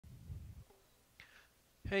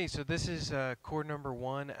Hey, so this is chord number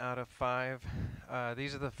 1 out of 5.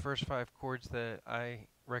 These are the first 5 chords that I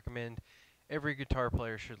recommend every guitar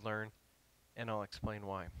player should learn, and I'll explain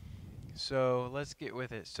why. So let's get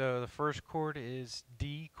with it. So the first chord is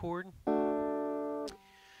D chord.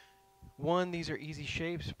 These are easy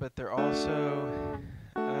shapes, but they're also,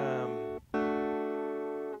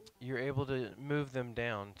 you're able to move them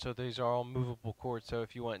down. So these are all movable chords. So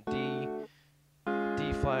if you want D,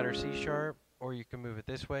 D flat or C sharp, or you can move it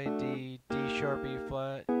this way: D, D sharp, E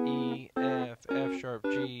flat, E, F, F sharp,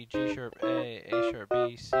 G, G sharp, A sharp,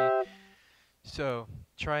 B, C. So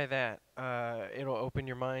try that. It'll open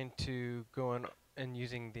your mind to going and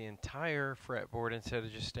using the entire fretboard instead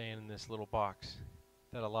of just staying in this little box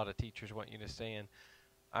that a lot of teachers want you to stay in.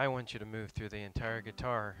 I want you to move through the entire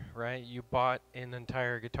guitar, right? You bought an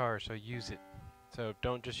entire guitar, so use it. So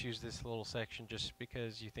don't just use this little section just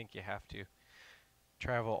because you think you have to.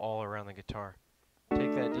 Travel all around the guitar.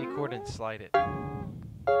 Take that D chord and slide it.